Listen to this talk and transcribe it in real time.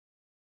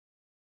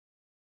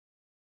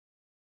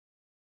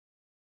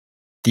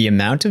The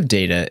amount of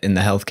data in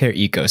the healthcare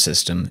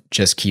ecosystem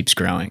just keeps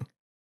growing.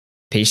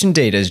 Patient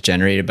data is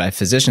generated by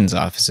physicians'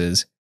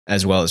 offices,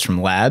 as well as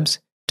from labs,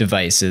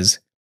 devices,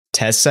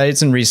 test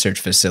sites and research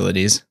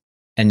facilities,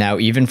 and now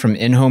even from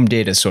in-home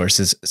data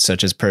sources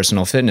such as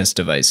personal fitness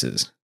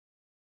devices.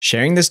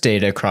 Sharing this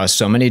data across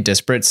so many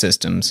disparate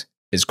systems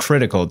is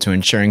critical to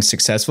ensuring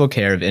successful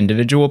care of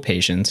individual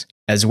patients,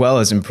 as well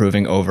as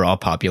improving overall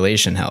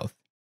population health.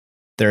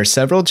 There are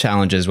several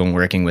challenges when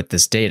working with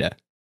this data.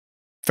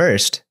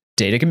 First,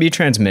 data can be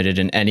transmitted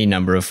in any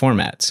number of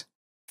formats.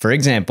 For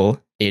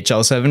example,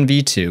 HL7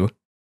 V2,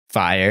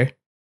 FHIR,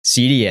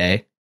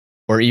 CDA,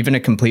 or even a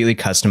completely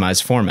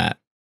customized format.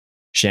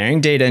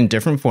 Sharing data in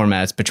different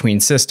formats between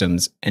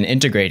systems and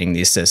integrating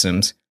these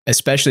systems,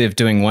 especially if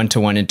doing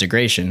one-to-one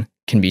integration,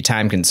 can be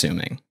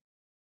time-consuming.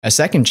 A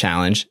second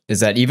challenge is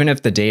that even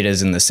if the data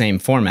is in the same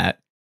format,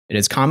 it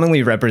is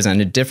commonly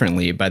represented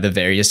differently by the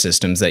various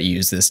systems that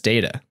use this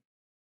data.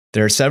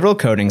 There are several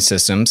coding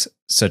systems,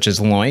 such as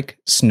LOINC,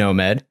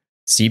 SNOMED,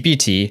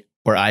 CPT,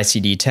 or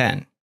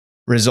ICD-10,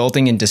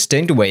 resulting in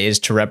distinct ways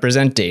to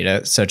represent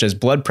data such as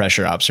blood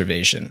pressure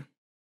observation.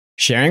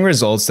 Sharing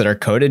results that are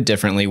coded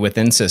differently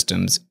within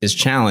systems is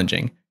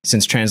challenging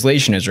since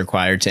translation is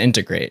required to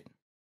integrate.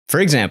 For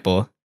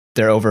example,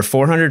 there are over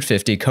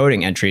 450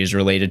 coding entries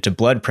related to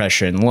blood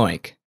pressure in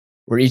LOINC,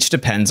 where each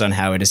depends on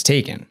how it is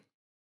taken.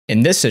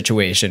 In this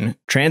situation,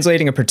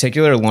 translating a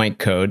particular LOINC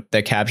code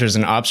that captures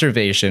an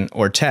observation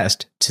or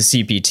test to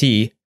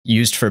CPT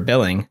used for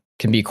billing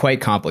can be quite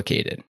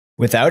complicated.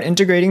 Without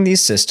integrating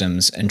these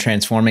systems and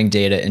transforming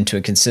data into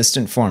a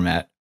consistent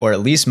format, or at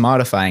least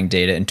modifying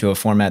data into a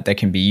format that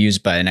can be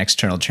used by an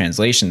external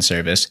translation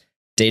service,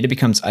 data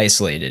becomes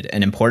isolated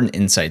and important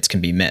insights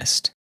can be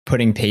missed,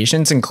 putting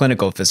patients and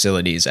clinical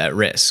facilities at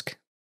risk.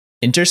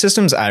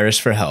 InterSystems IRIS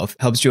for Health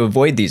helps you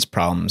avoid these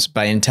problems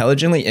by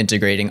intelligently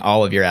integrating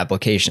all of your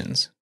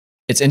applications.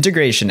 Its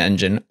integration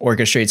engine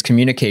orchestrates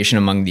communication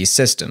among these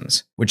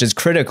systems, which is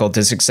critical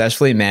to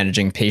successfully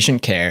managing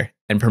patient care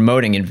and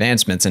promoting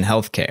advancements in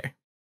healthcare.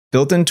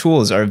 Built-in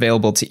tools are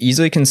available to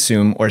easily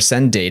consume or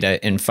send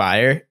data in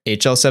FHIR,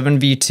 HL7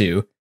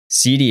 V2,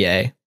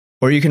 CDA,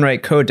 or you can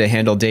write code to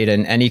handle data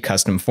in any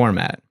custom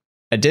format.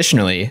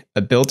 Additionally,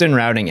 a built-in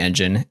routing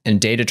engine and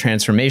data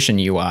transformation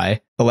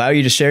UI allow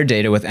you to share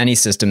data with any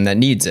system that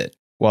needs it,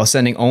 while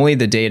sending only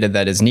the data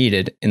that is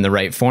needed in the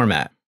right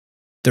format.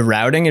 The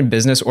routing and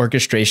business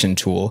orchestration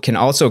tool can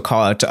also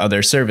call out to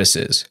other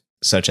services,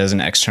 such as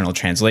an external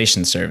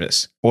translation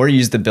service, or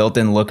use the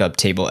built-in lookup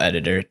table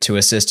editor to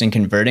assist in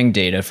converting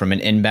data from an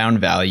inbound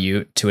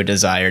value to a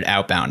desired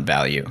outbound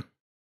value.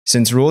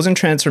 Since rules and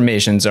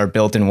transformations are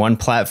built in one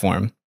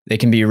platform, they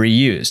can be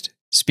reused,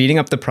 speeding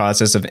up the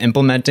process of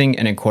implementing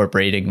and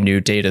incorporating new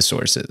data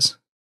sources.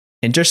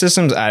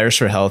 InterSystems IRIS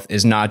for Health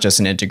is not just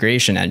an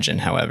integration engine,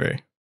 however.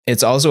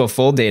 It's also a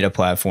full data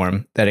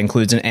platform that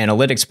includes an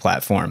analytics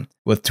platform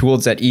with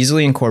tools that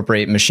easily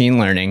incorporate machine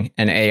learning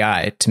and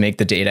AI to make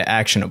the data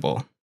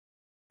actionable.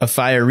 A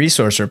FHIR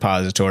resource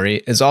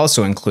repository is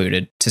also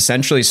included to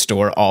centrally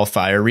store all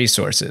FHIR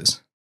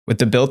resources. With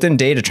the built-in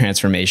data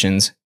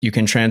transformations, you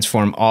can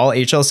transform all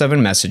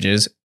HL7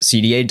 messages,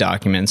 CDA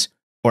documents,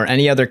 or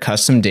any other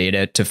custom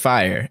data to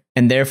FHIR,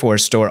 and therefore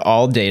store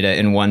all data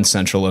in one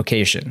central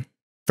location.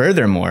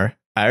 Furthermore,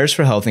 IRIS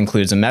for Health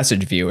includes a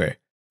message viewer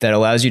that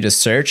allows you to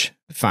search,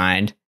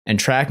 find, and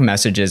track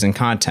messages and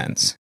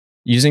contents.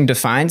 Using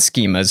defined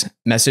schemas,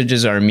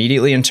 messages are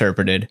immediately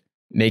interpreted,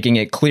 making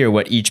it clear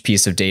what each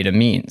piece of data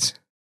means.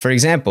 For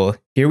example,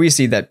 here we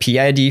see that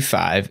PID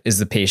 5 is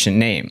the patient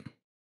name.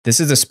 This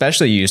is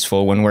especially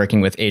useful when working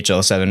with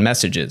HL7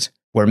 messages,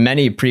 where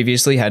many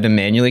previously had to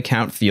manually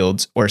count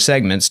fields or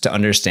segments to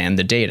understand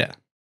the data.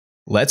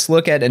 Let's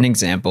look at an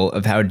example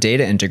of how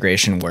data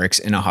integration works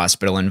in a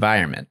hospital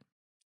environment.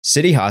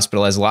 City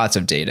Hospital has lots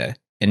of data,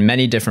 in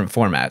many different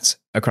formats,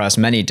 across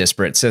many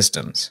disparate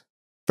systems.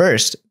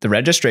 First, the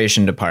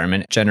registration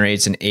department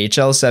generates an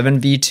HL7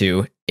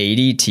 V2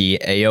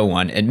 ADT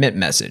A01 admit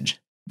message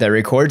that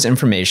records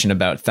information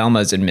about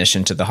Thelma's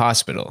admission to the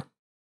hospital.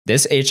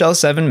 This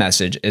HL7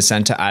 message is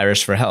sent to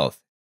IRIS for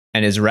Health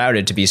and is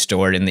routed to be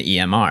stored in the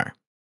EMR.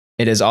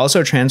 It is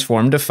also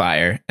transformed to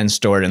FHIR and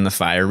stored in the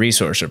FHIR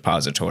resource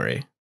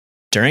repository.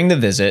 During the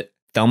visit,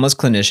 Thelma's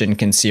clinician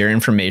can see her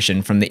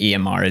information from the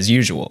EMR as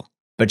usual,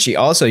 but she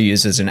also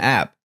uses an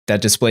app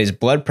that displays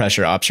blood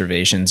pressure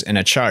observations in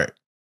a chart,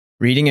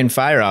 reading in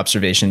FHIR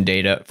observation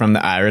data from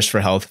the IRIS for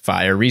Health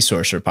FHIR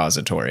resource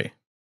repository.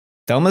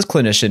 Thelma's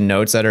clinician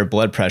notes that her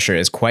blood pressure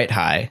is quite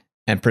high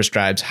and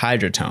prescribes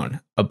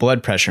Hydrotone, a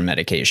blood pressure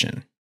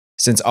medication.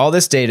 Since all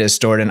this data is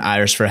stored in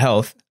IRIS for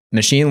Health,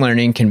 machine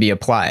learning can be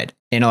applied,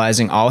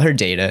 analyzing all her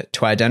data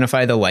to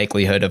identify the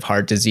likelihood of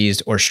heart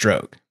disease or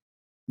stroke.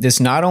 This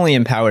not only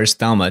empowers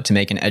Thelma to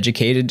make an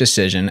educated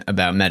decision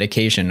about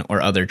medication or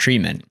other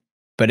treatment,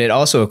 but it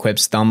also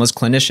equips Thelma's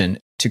clinician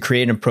to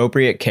create an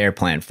appropriate care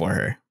plan for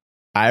her.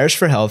 IRIS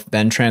for Health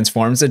then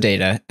transforms the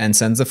data and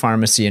sends the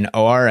pharmacy an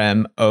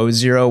ORM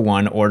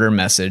 001 order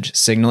message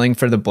signaling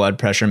for the blood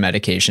pressure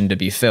medication to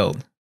be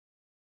filled.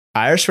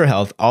 IRIS for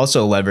Health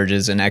also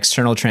leverages an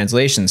external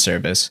translation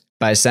service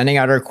by sending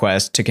out a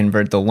request to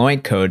convert the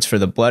LOINC codes for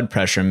the blood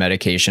pressure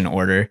medication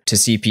order to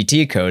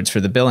CPT codes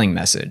for the billing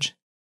message.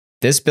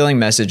 This billing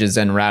message is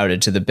then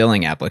routed to the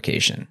billing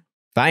application.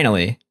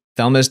 Finally,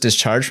 Thelma is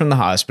discharged from the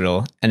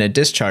hospital, and a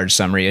discharge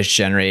summary is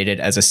generated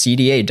as a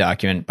CDA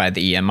document by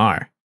the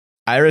EMR.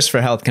 IRIS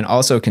for Health can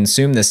also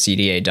consume this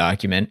CDA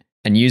document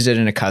and use it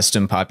in a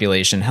custom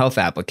population health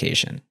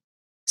application.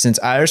 Since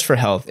IRIS for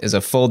Health is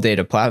a full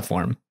data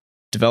platform,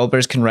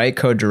 developers can write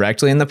code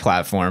directly in the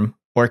platform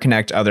or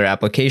connect other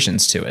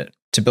applications to it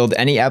to build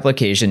any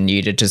application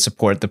needed to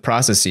support the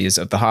processes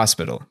of the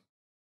hospital.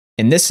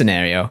 In this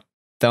scenario,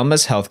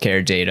 Thelma's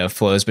healthcare data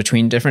flows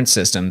between different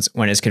systems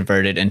when it's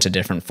converted into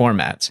different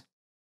formats,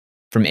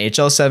 from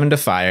HL7 to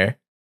FHIR,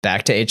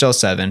 back to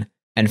HL7,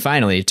 and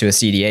finally to a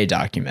CDA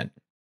document.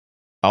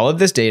 All of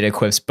this data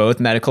equips both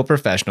medical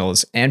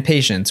professionals and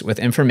patients with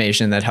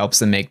information that helps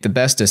them make the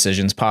best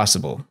decisions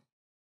possible.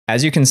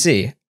 As you can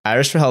see,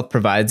 IRIS for Health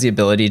provides the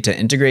ability to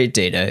integrate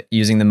data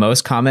using the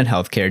most common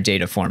healthcare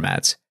data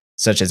formats,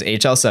 such as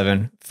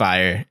HL7,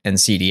 FHIR, and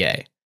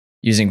CDA,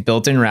 using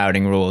built-in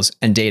routing rules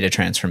and data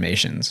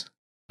transformations.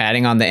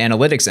 Adding on the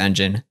analytics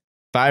engine,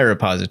 FHIR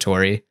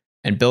repository,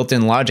 and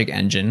built-in logic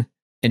engine,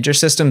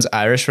 InterSystems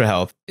IRIS for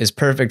Health is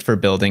perfect for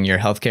building your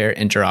healthcare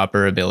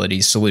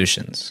interoperability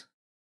solutions.